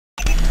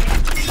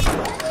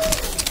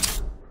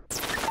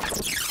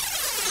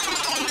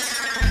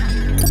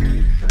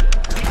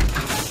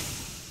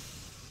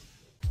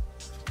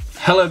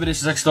Hello,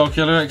 this is X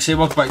here.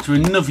 Welcome back to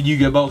another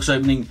Yu-Gi-Oh box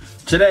opening.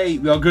 Today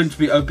we are going to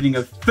be opening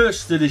a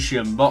first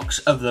edition box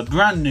of the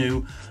brand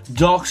new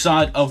Dark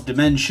Side of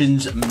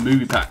Dimensions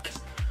movie pack.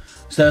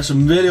 So there's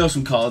some really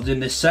awesome cards in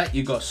this set.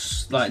 You've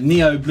got like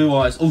Neo Blue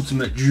Eyes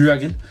Ultimate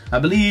Dragon. I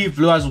believe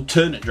Blue Eyes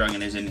Alternate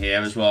Dragon is in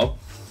here as well.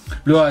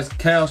 Blue Eyes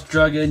Chaos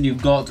Dragon.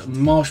 You've got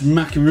Marsh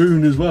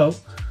Macaroon as well.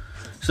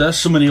 So that's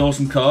some of the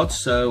awesome cards.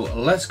 So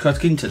let's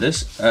crack into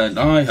this. And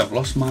I have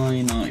lost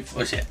my knife.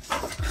 What's it?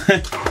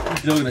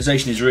 The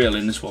organisation is real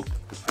in this one.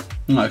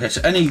 Okay,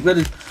 so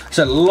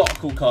a lot of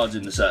cool cards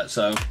in the set.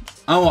 So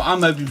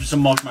I'm hoping for some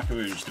Marsh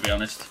Macaroons, to be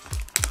honest.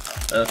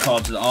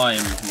 Cards that I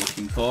am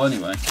looking for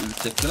anyway, in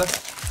particular.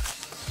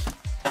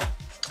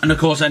 And of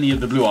course any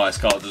of the Blue Eyes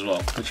cards as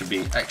well, which would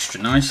be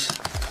extra nice.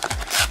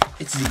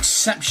 It's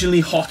exceptionally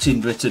hot in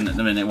Britain at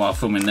the minute while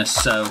filming this,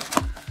 so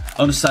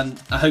I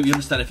hope you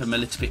understand if I'm a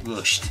little bit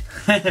rushed,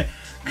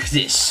 because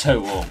it's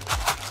so warm.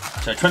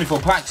 So 24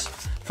 packs,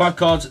 5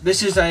 cards.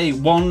 This is a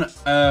one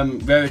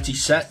rarity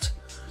set,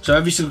 so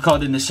every single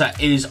card in this set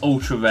is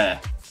ultra rare.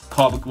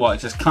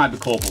 It says Kyber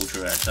Corp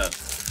ultra rare, so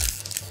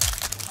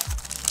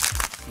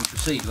we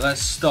proceed.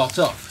 Let's start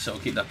off, so I'll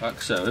keep that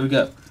back. So here we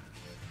go.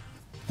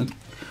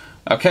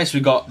 Okay, so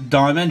we've got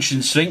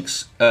Dimension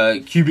Sphinx,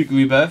 Cubic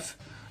Rebirth,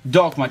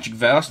 Dark Magic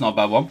Veil, that's not a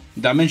bad one,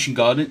 Dimension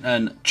Guardian,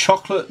 and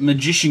Chocolate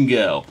Magician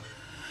Girl.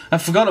 I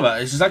forgot about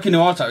it. It's like a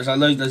new art type. It's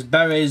like there's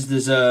berries,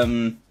 there's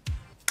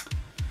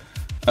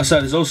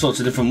there's all sorts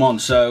of different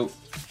ones. So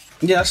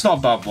yeah, that's not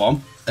a bad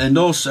one. And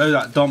also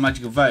that Dark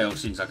Magic Veil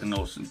seems like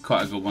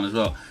quite a good one as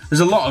well. There's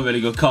a lot of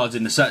really good cards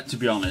in the set, to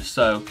be honest.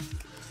 So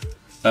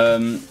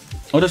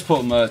I'll just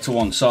put them to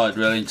one side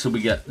really until we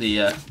get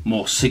the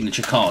more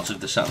signature cards of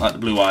the set, like the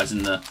Blue Eyes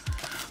and the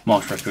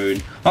Marsh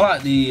Raccoon. I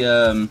like the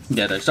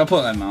those. I'll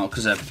put them out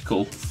because they're pretty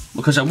cool.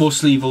 Because I will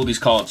sleeve all these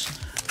cards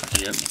after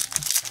the opening.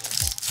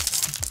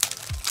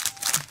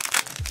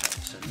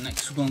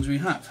 Next ones we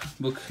have.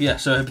 Look, yeah,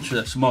 so open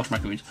to some Marsh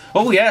Macaroons.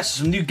 Oh yes,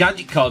 some new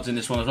gadget cards in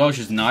this one as well, which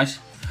is nice.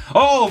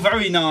 Oh,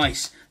 very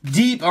nice.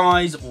 Deep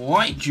Eyes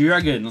White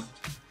Dragon.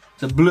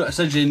 It's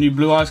essentially a new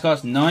Blue Eyes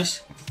card.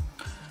 Nice.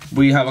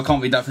 We have, I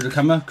can't read that through the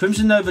camera,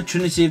 Crimson Nova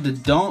Trinity of the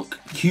Dark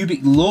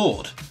Cubic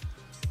Lord.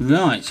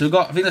 Right, so we've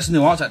got, I think that's a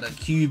new art type, that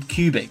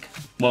cubic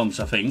ones,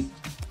 I think,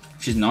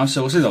 which is nice.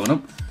 So we'll see that one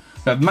up.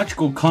 We have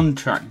Magical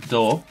Contract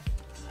Door,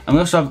 and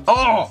we also have,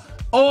 oh,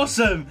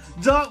 awesome,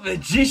 Dark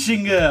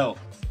Magician Girl.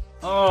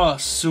 Oh,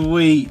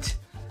 sweet.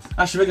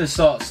 Actually, we're going to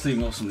start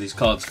sleeving up some of these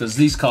cards because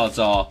these cards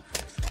are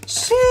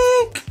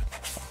sick.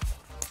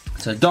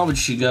 So, Dark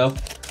Magician Girl.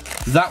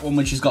 That one,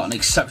 which has got an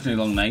exceptionally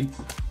long name.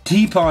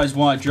 Deep Eyes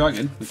White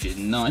Dragon, which is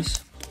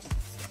nice.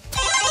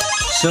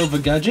 Silver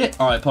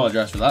Gadget. I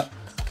apologise for that.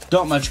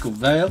 Dark Magical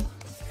Veil.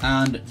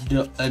 And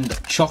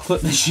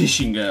Chocolate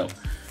Magician Girl,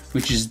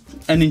 which is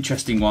an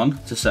interesting one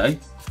to say.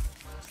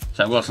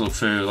 So, I've got to look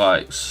through,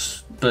 like,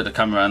 put the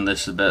camera around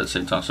this a bit at the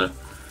same time, so.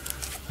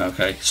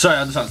 Okay, sorry,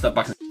 I just had to step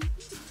back.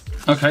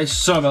 Okay,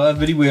 sorry about that,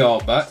 everybody, we are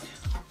back.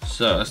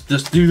 So, let's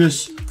just do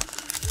this.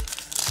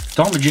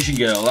 Dark Magician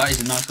Girl, that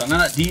is a nice card. Now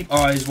that Deep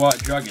Eyes White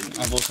Dragon,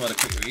 I've also had a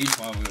quick read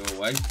while we were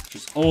away, which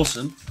is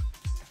awesome.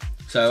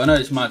 So, I know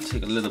this might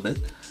take a little bit.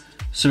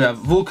 So, we have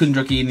Vulcan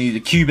Drakini, the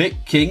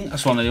Cubic King,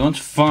 that's one of the ones.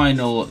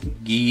 Final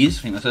Gears,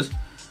 I think that says.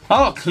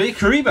 Oh, Clear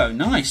Karibo,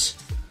 nice.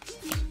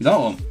 That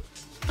one.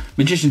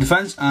 Magician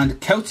Defense and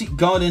Celtic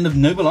Guardian of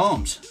Noble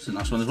Arms, it's a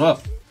nice one as well.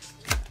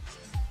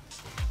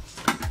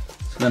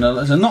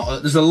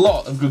 There's a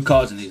lot of good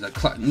cards in these,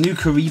 like New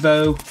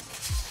Karibo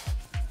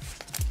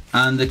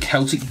and the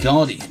Celtic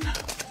Guardian.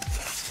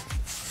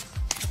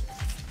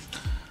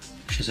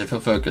 Should say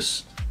for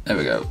focus. There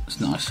we go. It's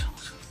nice.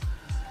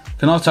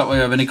 Can I tap where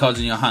you have any cards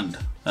in your hand?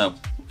 Oh,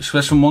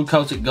 express from one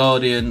Celtic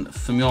Guardian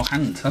from your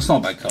hand. That's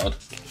not a bad card.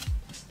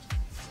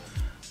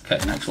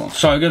 Okay, next one.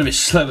 Sorry, I'm going to be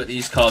slow, but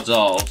these cards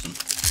are awesome.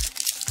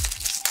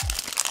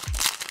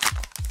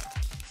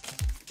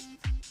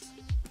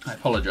 I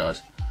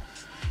apologise.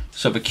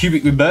 So the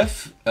Cubic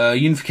Rebirth,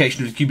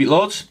 Unification of the Cubic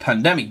Lords,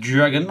 Pandemic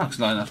Dragon, that's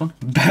like that one,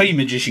 Berry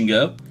Magician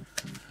Girl,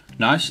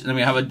 nice, and then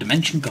we have a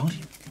Dimension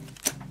Guardian.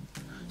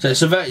 So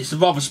it's a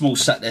rather small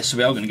set there, so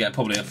we are going to get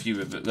probably a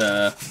few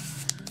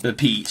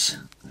repeats.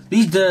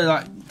 These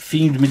like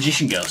themed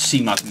Magician Girls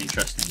seem like an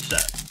interesting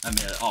set, I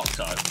mean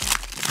archetype.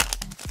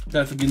 Don't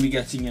know if we're going to be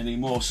getting any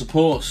more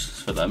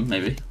supports for them,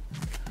 maybe.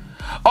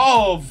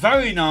 Oh,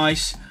 very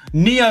nice,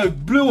 Neo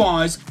Blue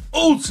Eyes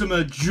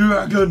Ultimate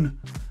Dragon.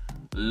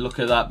 Look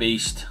at that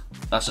beast.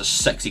 That's a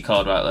sexy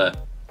card right there.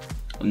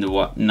 And the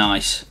what?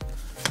 Nice.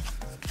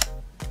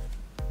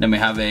 Then we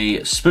have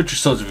a Spiritual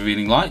Swords of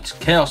Revealing Light,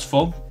 Chaos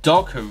Form,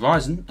 Dark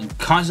Horizon, and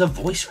Kaiser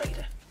Voice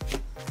Raider.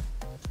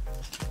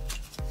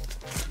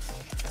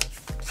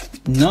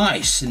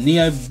 Nice.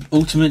 Neo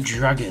Ultimate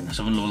Dragon. Let's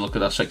have a look at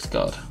that sexy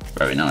card.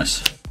 Very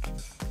nice.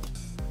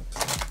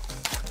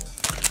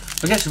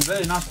 I get some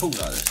very nice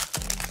pulls out of this.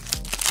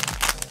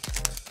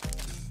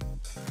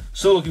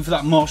 Still looking for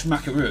that Marsh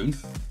Macaroon,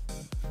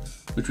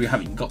 which we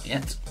haven't got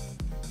yet.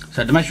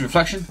 So Dimension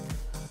Reflection.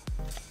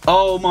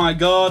 Oh my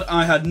god,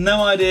 I had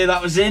no idea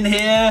that was in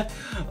here.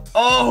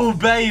 Oh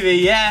baby,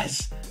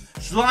 yes.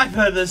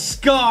 Slifer the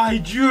Sky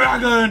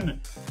Dragon.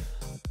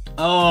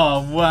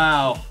 Oh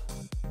wow.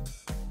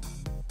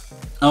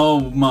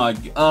 Oh my,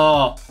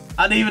 oh,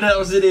 I didn't even know it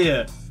was in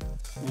here.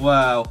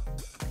 Wow.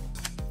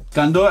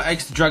 Gandora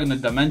X the Dragon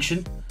of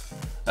Dimension.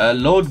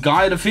 Lord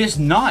Gaia the Fierce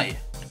Knight.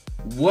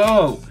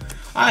 Whoa.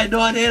 I had no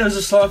idea there was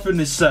a Slifer in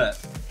this set.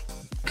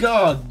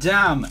 God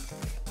damn.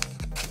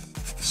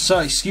 So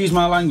excuse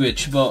my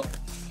language, but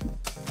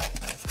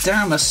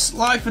damn, a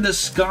Slifer the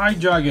Sky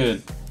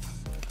Dragon.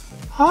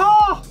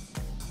 Ah.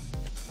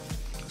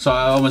 So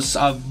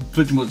I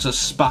pretty much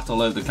just spat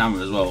all over the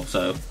camera as well,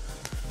 so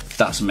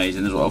that's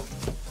amazing as well.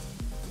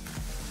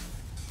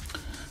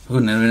 We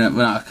wouldn't even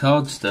run out of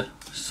cards to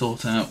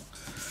sort out.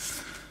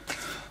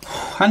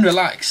 And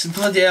relax,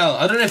 bloody hell.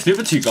 I don't know if the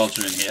other two gods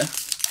are in here.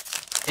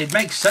 It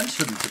makes sense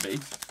for them to be,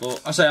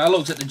 but I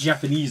looked at the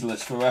Japanese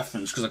list for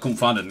reference because I couldn't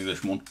find an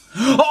English one.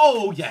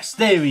 Oh yes,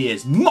 there he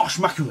is, Mosh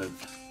Macaroon.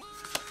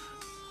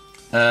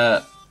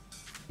 The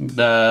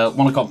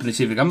one accompanied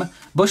TV Gamma,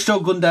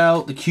 Bushdo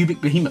Gundale, the Cubic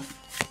Behemoth.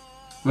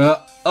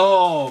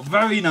 Oh,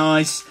 very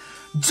nice,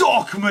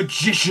 Dark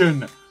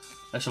Magician.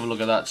 Let's have a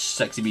look at that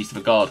sexy beast of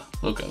a god.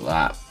 Look at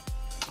that,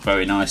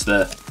 very nice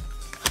there.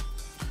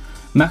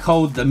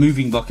 Mechhold the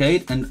Moving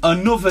Blockade, and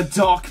another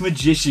Dark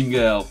Magician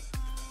girl.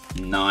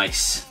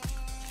 Nice.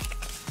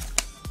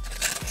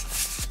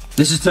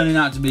 This is turning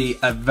out to be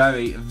a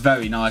very,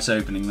 very nice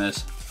opening,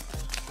 this.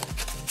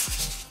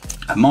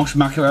 A Mosh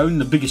Macaron,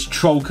 the biggest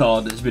troll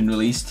card that's been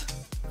released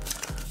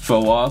for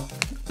a while.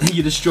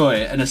 You destroy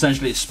it and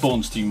essentially it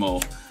spawns 2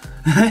 more.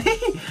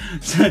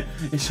 So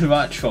it's a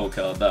right troll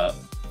card, that.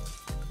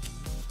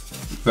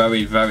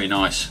 Very, very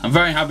nice. I'm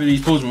very happy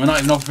these pulls, we're not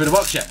even off for the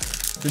box yet.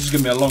 This is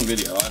going to be a long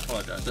video, I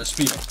apologise. Let's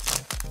speed up.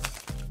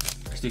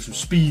 Let's do some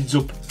speeds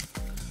up.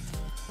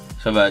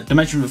 So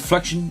Dimension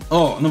Reflection.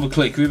 Oh, another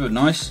Clay Creeper,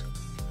 nice.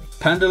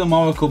 Pendulum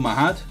Oracle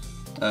Mahad.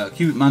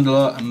 Cubic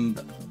Mandala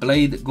and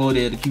Blade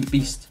Gordia the Cubic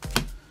Beast.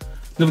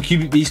 Another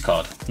Cubic Beast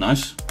card,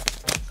 nice.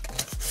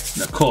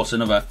 And of course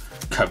another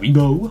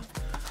Karibo.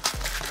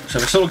 So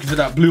we're still looking for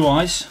that Blue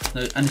Eyes.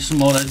 And some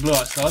more of those Blue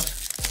Eyes cards.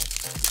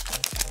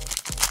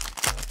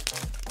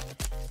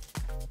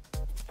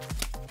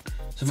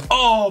 So,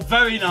 oh,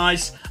 very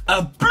nice.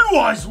 A Blue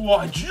Eyes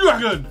White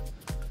Dragon.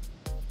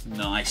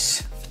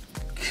 Nice.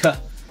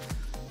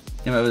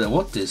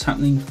 What is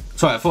happening?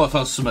 Sorry, I thought I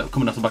felt something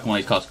coming off the back of one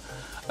of these cards.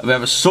 We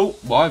have a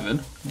Salt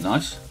Wyvern,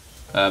 nice.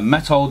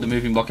 Method the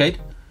Moving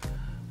Blockade.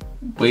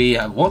 We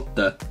have what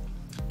the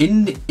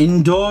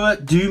Indora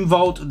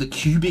Doomvault of the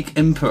Cubic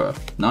Emperor,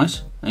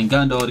 nice. And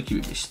Gandor the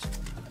Cubic Beast.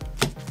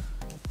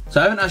 So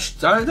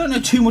I don't know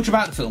too much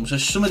about the film, so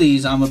some of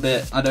these I'm a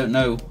bit, I don't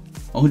know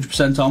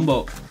 100% on,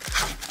 but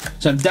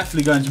so I'm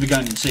definitely going to be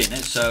going and seeing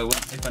it. So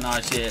if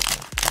I see it,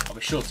 I'll be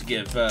sure to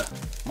give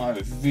my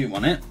review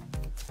on it.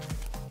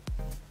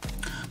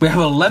 We have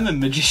a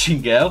Lemon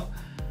Magician Girl.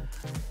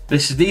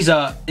 These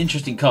are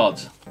interesting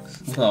cards.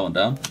 Put that one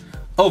down.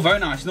 Oh, very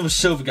nice. Another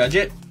Silver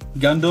Gadget.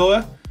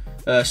 Gandora,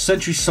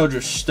 Century Soldier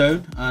of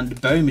Stone,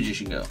 and Berry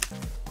Magician Girl.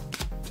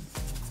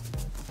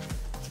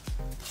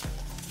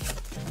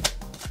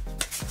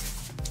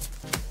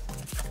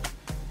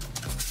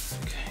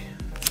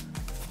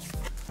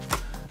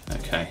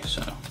 Okay,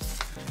 so.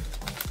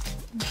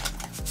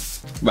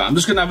 Right, I'm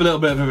just going to have a little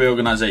bit of a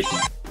reorganisation.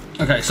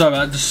 Okay, sorry,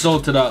 I just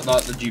sorted out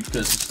like the duplicates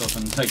and stuff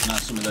and taken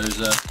out some of those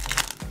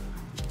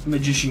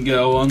Magician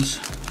Girl ones.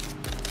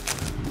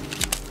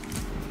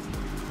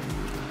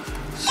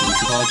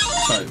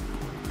 So,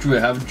 we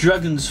have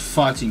Dragon's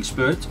Fighting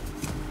Spirit,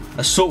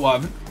 Assault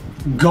Wyvern,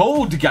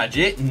 Gold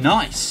Gadget,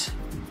 nice.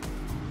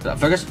 Did that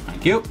focus?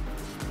 Thank you.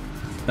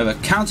 We have a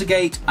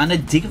Countergate and a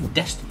Dig of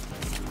Destiny.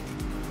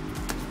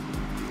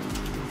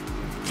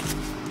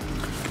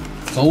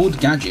 Gold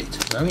Gadget,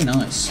 very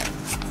nice.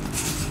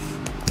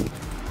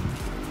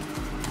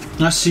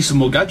 Nice to see some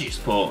more gadgets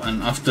put,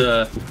 and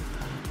after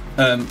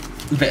a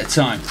bit of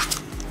time.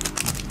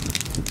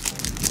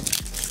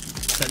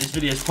 So this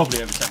video is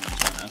probably over 10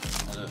 minutes right now.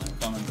 I don't know, I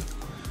can't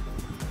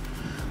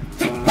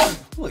remember.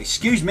 Oh,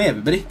 excuse me,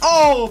 everybody.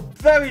 Oh,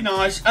 very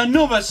nice.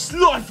 Another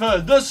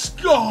Slifer, the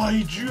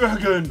Sky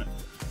Dragon.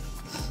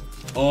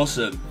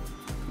 Awesome.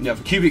 We have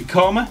a Cubic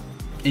Karma,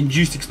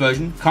 Induced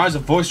Explosion, Kaiser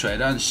Voice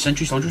Raider, and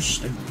Century Soldier of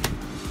Stone.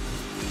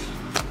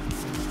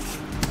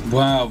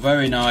 Wow,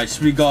 very nice.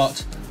 We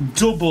got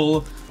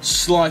double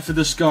Slifer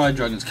the Sky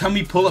Dragons. Can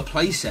we pull a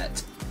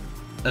playset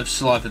of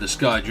Slifer the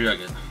Sky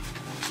Dragon?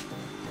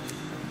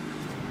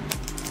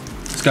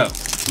 Let's go.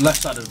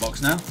 Left side of the box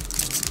now.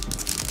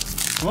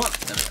 Come on.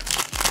 There we go.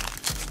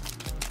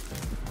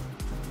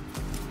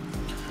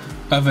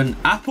 I have an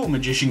Apple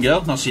Magician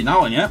Girl. Not seen that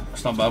one yet.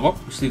 It's not a bad one.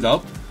 Let's leave that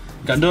up.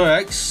 Gandora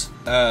X.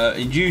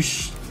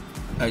 Induced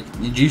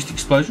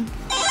Explosion.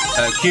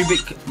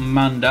 Cubic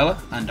Mandala.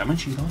 And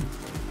Dimension Card.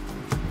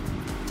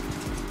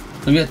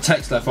 I'm going to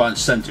text left, right and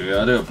centre here,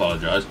 I do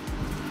apologise.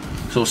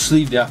 So I'll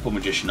sleeve the Apple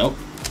Magician up.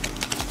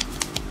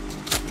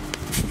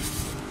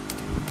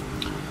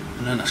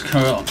 And then let's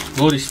carry on.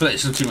 We've already split it,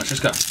 so too much.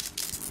 Let's go.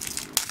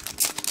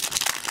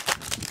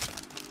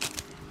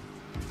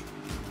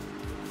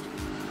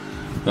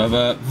 We have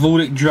a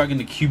Vordic Dragon,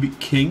 the Cubic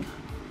King.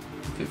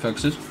 If it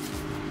focuses.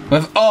 We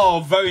have,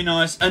 oh, very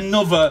nice.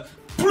 Another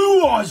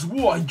Blue Eyes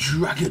White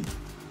Dragon.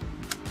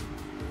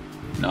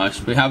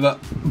 Nice. We have a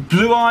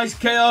Blue Eyes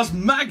Chaos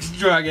Max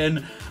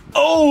Dragon.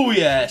 Oh,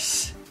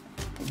 yes.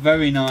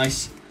 Very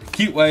nice.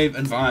 Cute Wave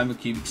and Violent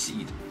Cubic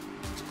Seed.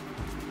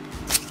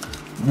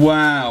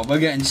 Wow. We're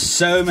getting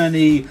so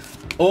many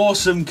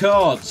awesome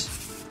cards.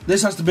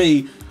 This has to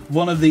be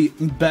one of the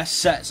best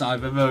sets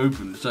I've ever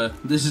opened. So,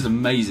 this is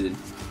amazing.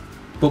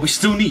 But we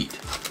still need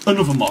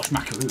another Marsh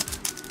Macaroon.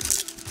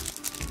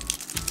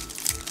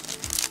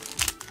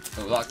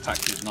 Oh, that pack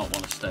does not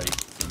want to stay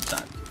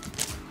intact.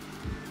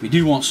 We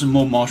do want some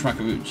more Marsh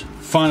Macaroons.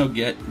 Final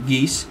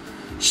Geese,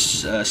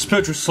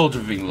 Spiritual Soldier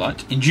of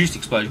Light, Induced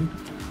Explosion,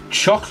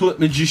 Chocolate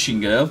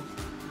Magician Girl,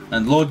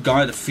 and Lord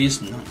Guy the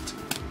Fierce Knight.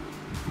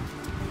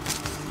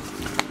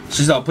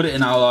 So I'll put it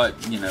in our, like,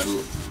 you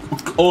know,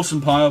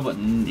 awesome pile, but,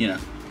 you know,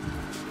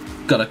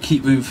 gotta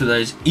keep moving for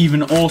those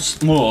even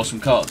more awesome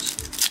cards.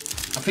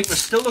 I think we're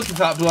still looking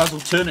for that Blue Eyes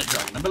Alternate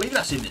Dragon. I believe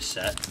that's in this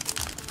set.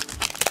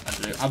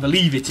 I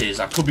believe it is.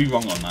 I could be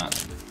wrong on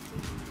that.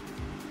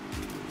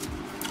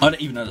 I don't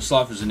even know the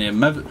Slifer's in here.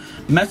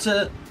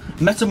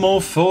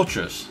 Metamorph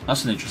Fortress.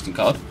 That's an interesting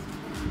card.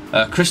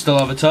 Crystal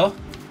Avatar.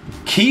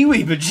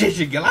 Kiwi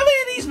Magician Girl. How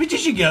many of these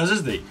Magician Girls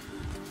is there?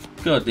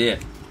 God dear.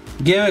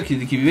 Gira,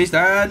 the Kiwi Beast.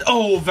 And,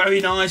 oh,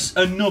 very nice.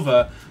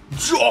 Another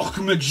Dark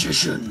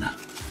Magician.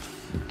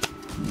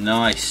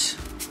 Nice.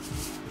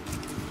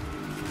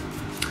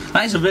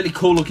 That is a really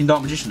cool looking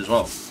Dark Magician as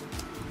well.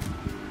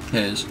 It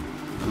is.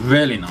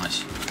 Really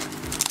nice.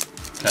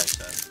 Okay,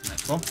 so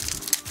next one.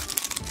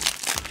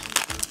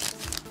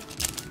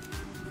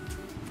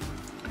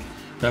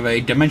 We have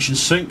a Dimension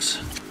Sphinx,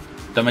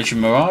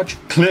 Dimension Mirage,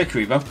 Clear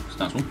Creeper,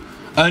 that's one.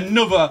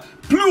 Another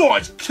Blue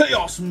Eyes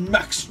Chaos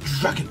Max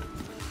Dragon.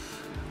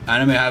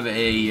 And then we have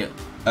a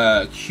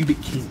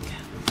Cubic King.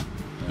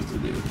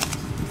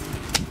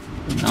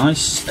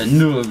 Nice.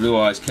 Another Blue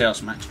Eyes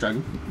Chaos Max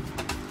Dragon.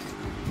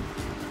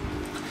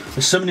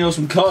 There's so many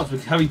awesome cards, we're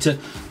having to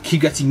keep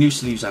getting new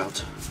sleeves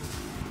out.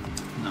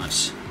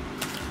 Nice.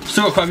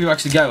 Still got quite a few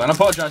packs to go, and I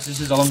apologise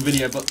this is a long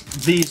video, but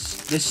this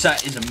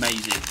set is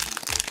amazing.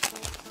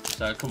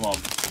 So come on.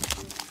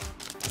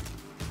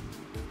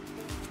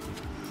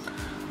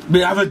 We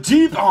have a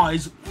Deep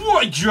Eyes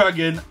White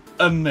Dragon,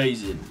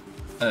 amazing.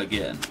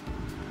 Again.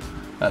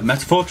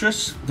 Meta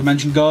Fortress,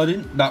 Dimension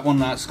Guardian, that one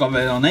that's got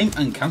our name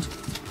and count.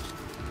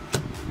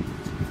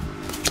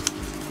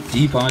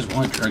 Deep Eyes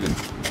White Dragon.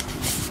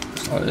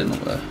 Slide it in up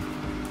there.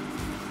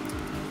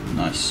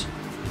 Nice.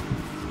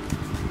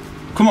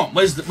 Come on,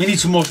 we need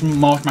some more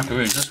Marsh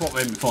Macaroons. That's what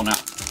we're aiming for now.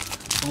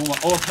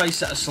 Or a play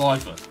set of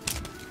Slifer.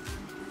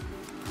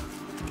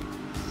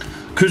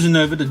 Cruising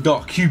over the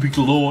Dark Cubic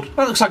Lord.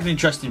 That looks like an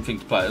interesting thing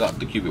to play, like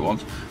the Cubic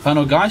ones.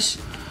 Final guys.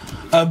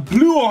 A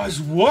Blue Eyes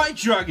White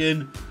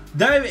Dragon.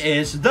 There it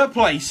is, the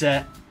play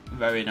set.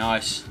 Very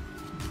nice.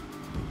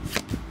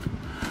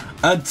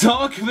 A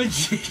Dark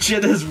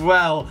Magician as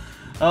well.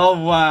 Oh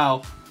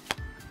wow.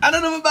 And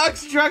another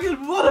Max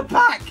Dragon. What a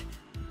pack.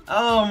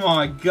 Oh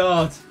my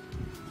god.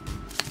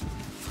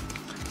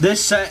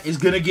 This set is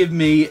going to give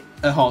me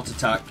a heart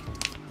attack.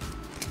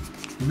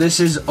 This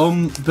is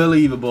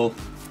unbelievable.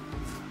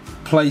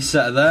 Play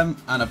set of them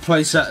and a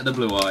play set of the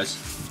Blue Eyes.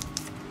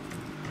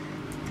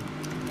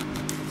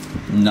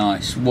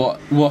 Nice.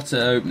 What an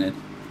opening.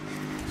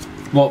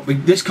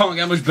 This can't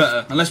get much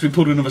better unless we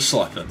pulled another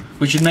Slifer,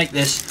 which would make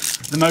this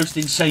the most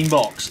insane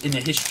box in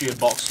the history of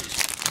boxes.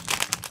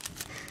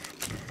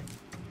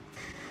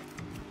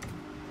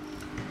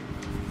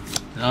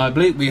 I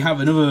believe we have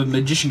another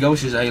Magician Girl,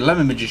 which is a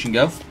Lemon Magician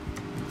Girl.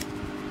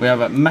 We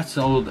have a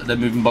Metal, the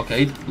Moving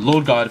Blockade,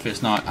 Lord Guy, the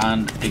Fierce Knight,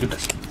 and a good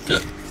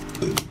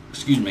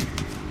excuse me.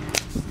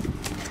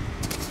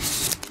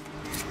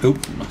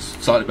 Oop,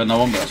 slightly been that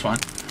one, but that's fine.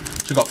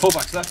 So we've got 4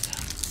 packs left.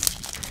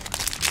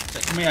 So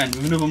coming in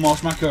with another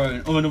Marsh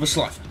Macaron or another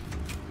Slifer.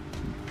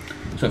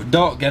 So we have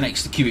Dark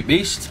Genix, the Cubic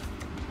Beast,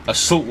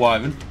 Assault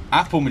Wyvern,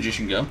 Apple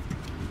Magician Girl,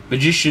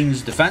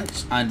 Magician's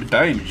Defense, and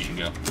Berry Magician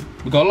Girl.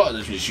 We've got a lot of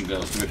those Magician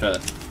Girls, to be fair.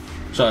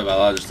 Sorry about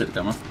that, I just hit the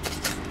camera.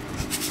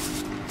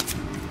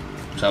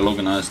 So I'll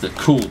organise the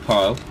cool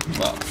pile.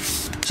 Well,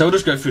 so we'll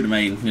just go through the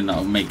main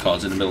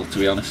cards in the middle, to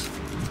be honest.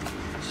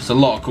 It's just a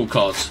lot of cool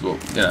cards, but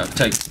yeah, it'll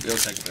take a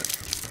bit.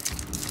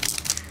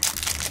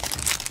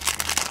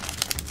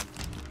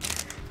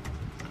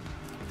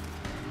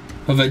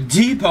 With a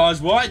Deep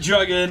Eyes White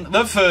Dragon,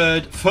 the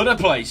 3rd for the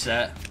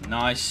playset.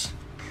 Nice.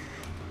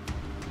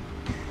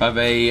 Have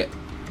a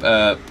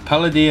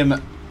Palladium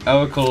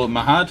Oracle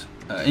Mahad,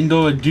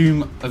 Indoor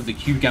Doom of the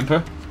Cubic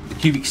Emperor, the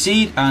Cubic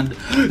Seed, and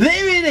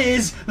there it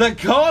is, the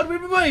card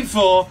we've been waiting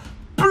for,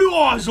 Blue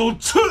Eyes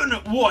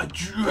Alternate White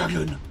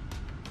Dragon.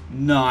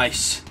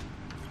 Nice.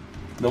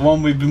 The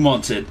one we've been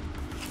wanting.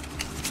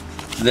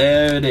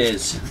 There it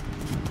is.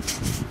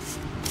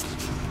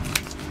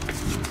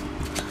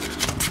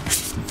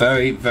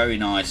 Very, very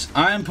nice.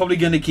 I am probably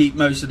going to keep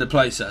most of the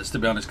playsets, to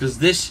be honest, because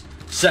this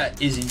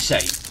set is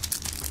insane.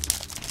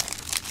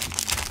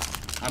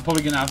 I'm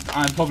probably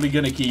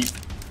going to keep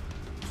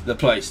the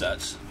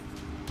playsets.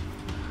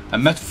 A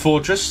Metal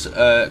Fortress,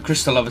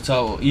 Crystal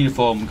Avatar,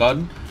 Uniform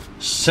Garden,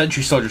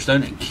 Century Soldier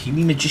Stone, and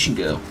Kimi Magician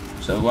Girl.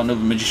 So we want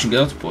another Magician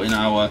Girl to put in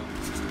our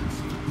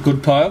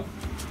good pile.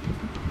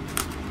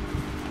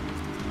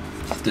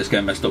 This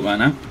getting messed up right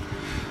now.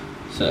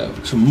 So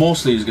some more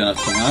sleeves are going to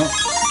have to come out.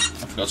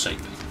 Oh, for God's sake.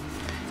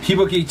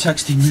 TubeBuddy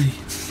texting me.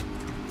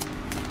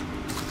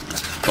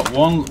 Got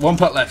one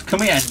pack left.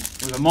 Coming in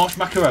with a Marsh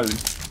Macaron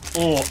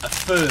or a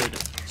third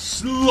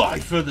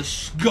Slifer the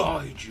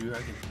Sky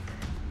Dragon.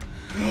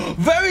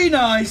 Very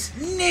nice!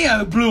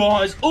 Neo Blue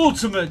Eyes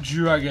Ultimate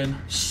Dragon.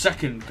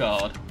 Second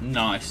card.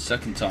 Nice.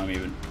 Second time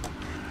even.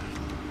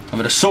 I've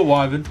got Assault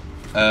Wyvern.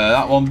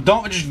 That one.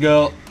 Dark Magician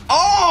Girl.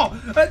 Oh!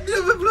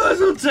 Another Blue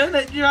Eyes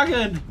Alternate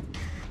Dragon!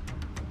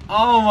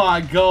 Oh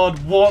my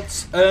god,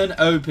 what an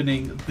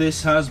opening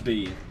this has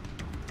been.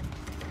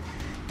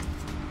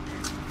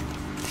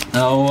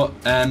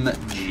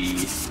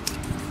 OMG.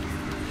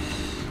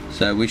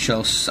 So we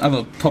shall have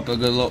a proper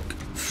good look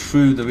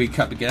through the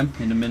recap again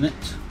in a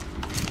minute.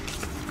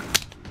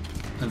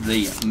 Of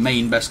the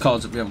main best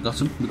cards that we haven't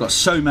gotten. We've got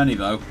so many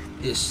though.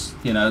 It's,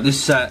 you know,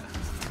 this set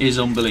is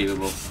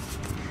unbelievable.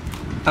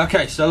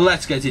 Okay, so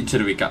let's get into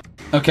the recap.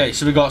 Okay,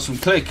 so we got some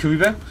Clear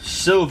Kuriboh,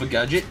 Silver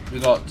Gadget, we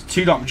got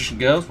 2 Dark Magician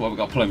Girls, well we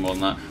got plenty more than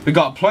that. We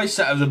got a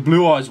playset of the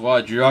Blue Eyes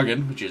White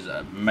Dragon, which is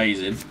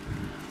amazing.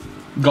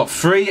 We got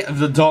 3 of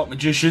the Dark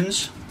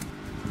Magicians,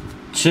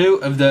 2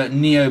 of the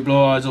Neo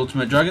Blue Eyes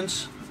Ultimate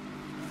Dragons,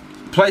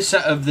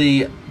 playset of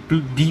the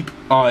Deep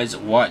Eyes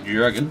White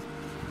Dragon.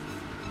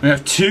 We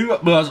have 2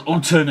 Blue Eyes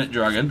Alternate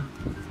Dragon.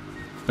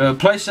 We have a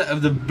playset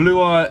of the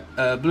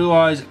Blue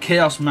Eyes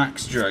Chaos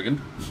Max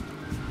Dragon.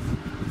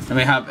 And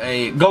we have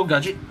a Gold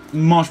Gadget,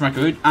 Marsh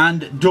Macaroon,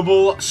 and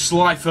double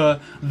Slifer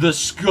the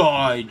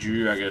Sky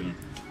Dragon.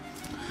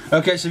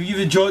 Okay, so if you've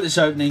enjoyed this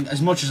opening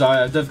as much as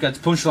I have, don't forget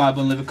to punch the like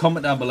button, leave a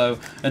comment down below,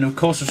 and of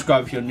course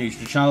subscribe if you're new to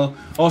the channel.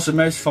 Also,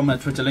 most from my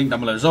Twitter link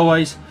down below as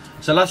always.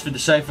 So last video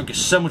to say, thank you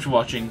so much for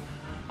watching.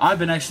 I've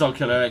been X-Star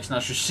Killer X, and I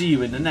shall see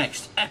you in the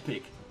next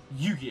epic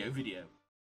Yu-Gi-Oh video.